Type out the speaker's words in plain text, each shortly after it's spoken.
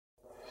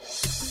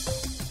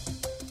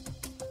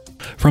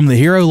From the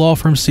Hero Law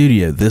Firm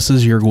studio, this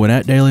is your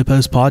Gwinnett Daily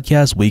Post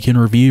podcast weekend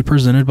review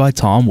presented by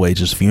Tom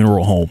Wages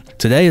Funeral Home.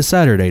 Today is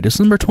Saturday,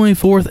 December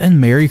 24th,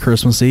 and Merry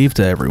Christmas Eve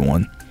to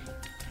everyone.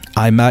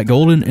 I'm Matt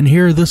Golden, and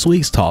here are this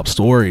week's top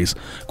stories.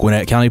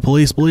 Gwinnett County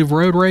Police believe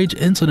road rage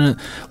incident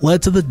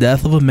led to the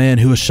death of a man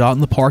who was shot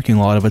in the parking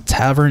lot of a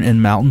tavern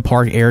in Mountain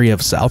Park area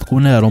of South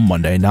Gwinnett on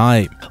Monday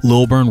night.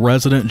 Lilburn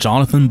resident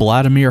Jonathan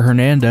Vladimir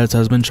Hernandez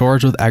has been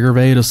charged with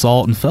aggravated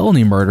assault and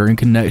felony murder in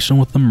connection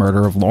with the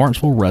murder of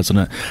Lawrenceville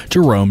resident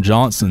Jerome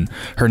Johnson.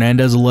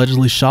 Hernandez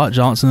allegedly shot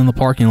Johnson in the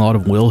parking lot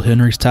of Will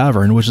Henry's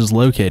Tavern, which is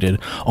located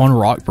on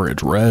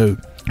Rockbridge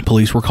Road.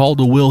 Police were called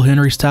to Will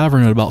Henry's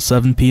Tavern at about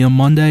 7 p.m.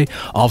 Monday.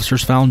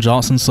 Officers found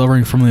Johnson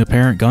suffering from the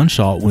apparent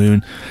gunshot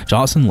wound.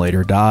 Johnson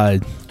later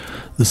died.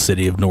 The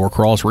city of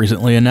Norcross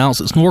recently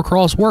announced its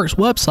Norcross Works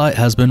website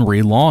has been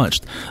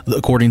relaunched.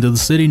 According to the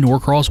city,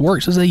 Norcross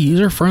Works is a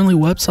user-friendly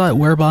website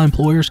whereby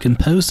employers can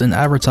post and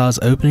advertise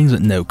openings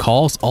at no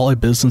cost. All a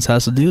business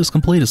has to do is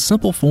complete a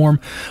simple form,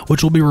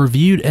 which will be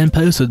reviewed and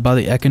posted by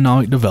the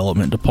Economic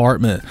Development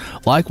Department.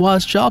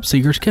 Likewise, job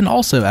seekers can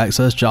also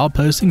access job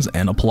postings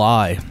and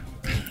apply.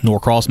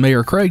 Norcross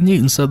Mayor Craig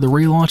Newton said the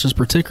relaunch is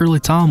particularly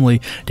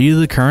timely due to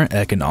the current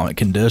economic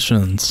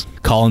conditions.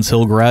 Collins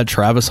Hill grad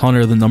Travis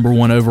Hunter, the number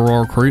one overall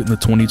recruit in the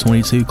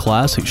 2022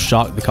 class who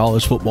shocked the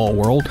college football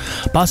world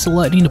by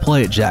selecting to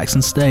play at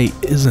Jackson State,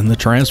 is in the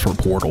transfer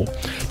portal.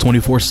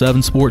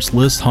 24/7 Sports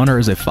lists Hunter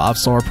as a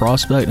 5-star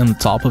prospect and the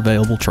top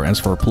available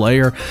transfer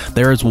player.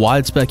 There is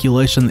wide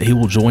speculation that he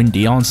will join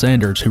Deion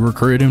Sanders, who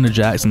recruited him to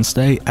Jackson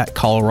State at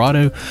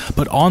Colorado,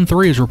 but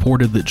On3 has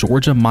reported that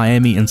Georgia,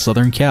 Miami, and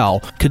Southern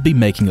Cal could be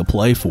making a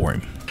play for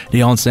him.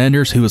 Deion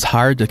Sanders, who was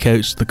hired to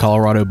coach the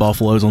Colorado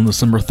Buffaloes on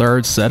December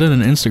 3rd, said in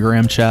an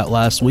Instagram chat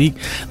last week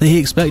that he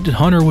expected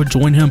Hunter would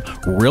join him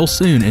real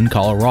soon in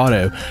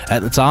Colorado.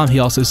 At the time, he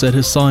also said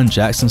his son,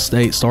 Jackson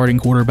State starting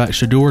quarterback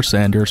Shedeur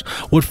Sanders,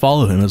 would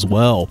follow him as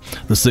well.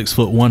 The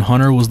 6'1"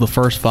 Hunter was the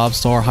first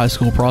 5-star high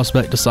school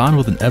prospect to sign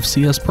with an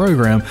FCS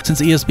program since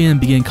ESPN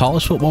began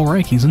college football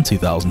rankings in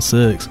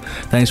 2006.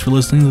 Thanks for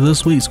listening to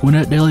this week's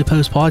Gwinnett Daily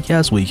Post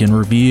Podcast Weekend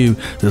Review.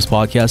 This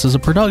podcast is a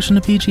production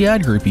of PG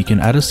Ad Group. You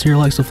can add us to your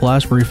Alexa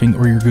Flash Briefing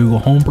or your Google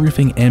Home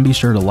Briefing, and be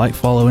sure to like,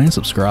 follow, and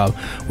subscribe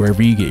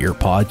wherever you get your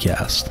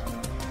podcast.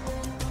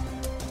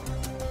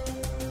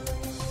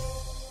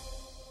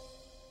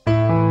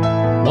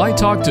 Why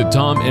talk to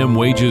Tom M.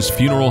 Wages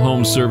Funeral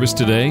Home Service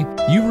today?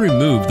 You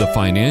remove the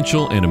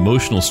financial and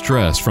emotional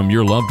stress from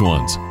your loved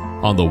ones.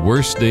 On the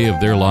worst day of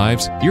their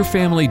lives, your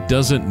family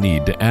doesn't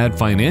need to add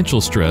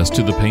financial stress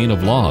to the pain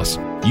of loss.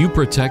 You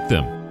protect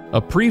them. A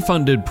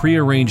pre-funded,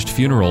 pre-arranged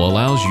funeral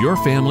allows your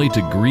family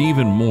to grieve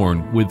and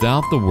mourn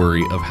without the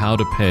worry of how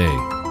to pay.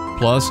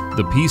 Plus,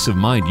 the peace of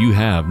mind you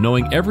have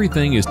knowing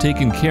everything is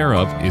taken care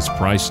of is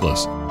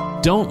priceless.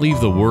 Don't leave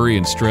the worry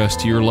and stress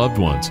to your loved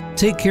ones.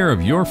 Take care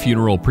of your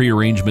funeral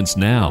pre-arrangements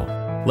now.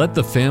 Let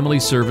the family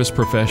service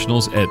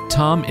professionals at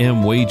Tom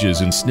M. Wages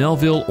in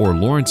Snellville or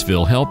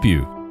Lawrenceville help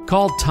you.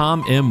 Call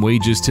Tom M.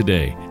 Wages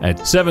today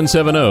at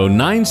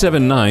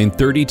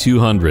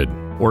 770-979-3200.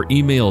 or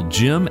email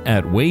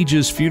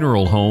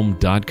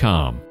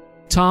jim@wagesfuneralhome.com.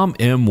 Tom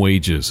M.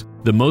 Wages,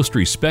 the most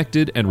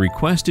respected and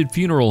requested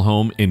funeral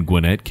home in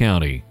Gwinnett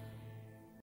County.